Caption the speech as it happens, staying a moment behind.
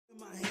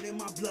My head and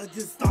my blood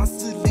just starts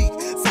to leak.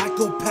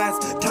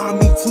 Psychopaths tie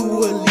me to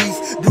a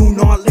leash. Do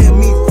not let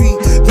me free.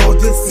 Don't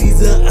just see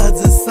the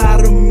other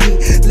side of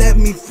me. Let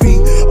me free.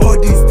 All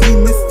these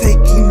demons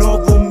taking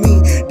over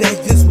me. They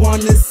just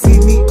wanna see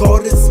me go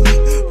to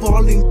sleep.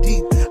 Falling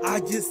deep.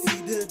 I just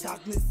see the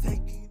darkness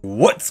taking.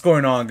 What's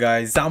going on,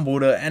 guys? I'm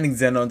Buddha and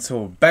Xenon,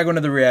 so back with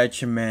another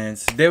reaction, man.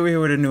 Today we're here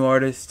with a new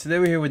artist. Today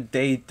we're here with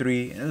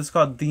Day3, and it's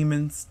called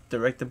Demons,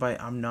 directed by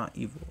I'm Not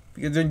Evil. If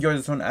you guys enjoyed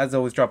this one, as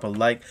always, drop a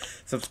like,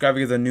 subscribe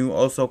if you guys are new.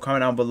 Also,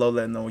 comment down below,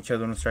 let me know which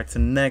other one to strike to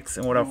next.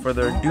 And without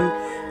further ado,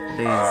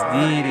 let's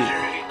get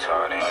it.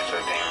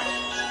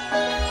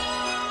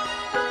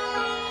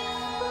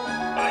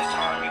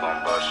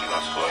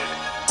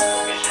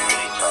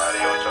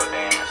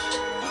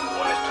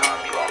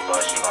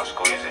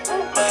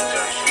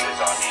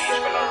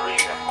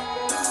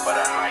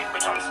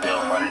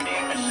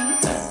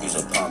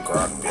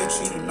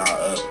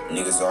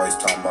 Niggas always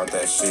talking about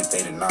that shit,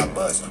 they did not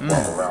bust.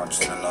 Walk around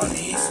chillin' on the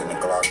east in the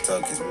Glock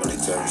tuck. His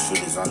military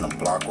shooters on the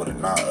block with a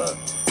knot up.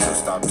 So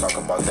stop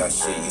talking about that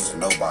shit, he's a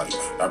nobody.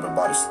 Rapper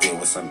body still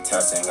with some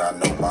tests, ain't got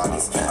no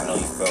bodies. I know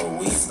he felt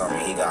weak,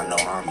 stomach, he got no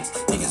homies.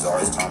 Niggas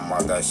always talking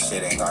about that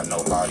shit, ain't got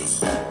no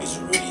bodies. Is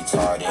you really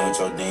tired in with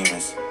your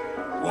demons?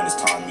 When it's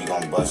time you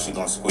gon' bust, you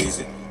gon' squeeze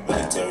it.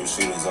 Military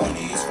shooters on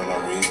the east for no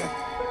reason.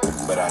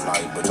 But at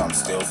night, bitch, I'm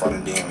still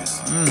fighting demons.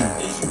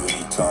 Is you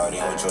really tired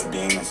in with your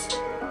demons?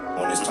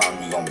 When it's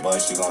time you gon'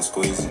 bust, you gon'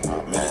 squeeze it.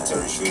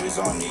 Military shooters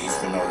on the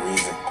east for no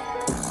reason.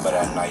 But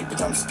at night,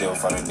 bitch, I'm still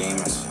fighting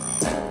demons.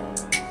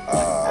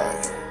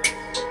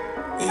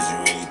 Is you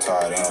really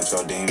tired in with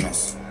your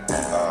demons?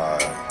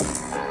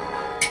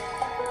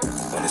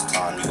 When it's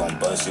time you gon'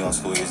 bust, you gon'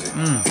 squeeze it.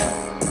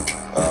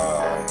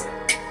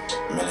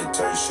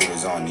 Military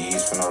shooters on the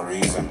east for no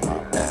reason.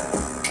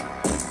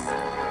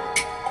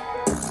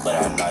 But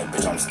at night,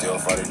 bitch, I'm still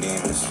fighting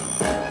demons.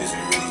 Is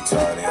you really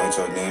tired in with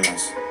your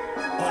demons?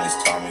 When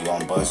it's time you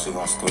gon' bust, you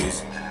gon'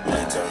 squeeze.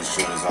 Military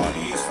shooters on the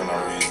east for no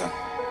reason.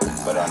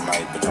 But at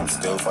night, bitch, I'm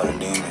still fighting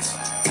demons.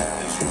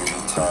 Is you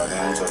really tired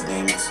in with your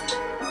demons?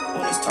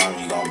 When it's time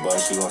you gon'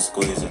 bust, you gon'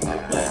 squeeze it.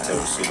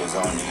 Military shooters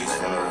on the east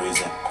for no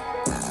reason.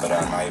 But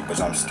at night,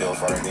 bitch, I'm still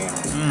fighting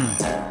demons.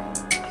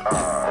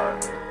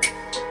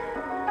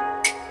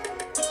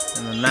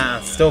 And now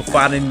I'm still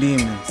fighting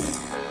demons.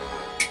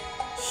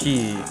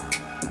 Shit.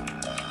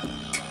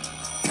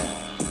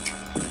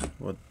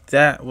 Well,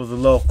 that was a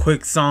little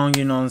quick song,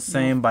 you know what I'm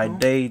saying, by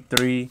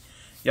Day3.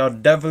 Y'all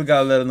definitely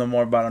gotta let them know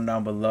more about them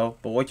down below.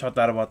 But what y'all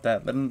thought about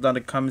that? Let them know down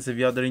in the comments. If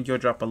y'all did enjoy,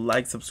 drop a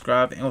like,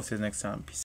 subscribe, and we'll see you next time. Peace.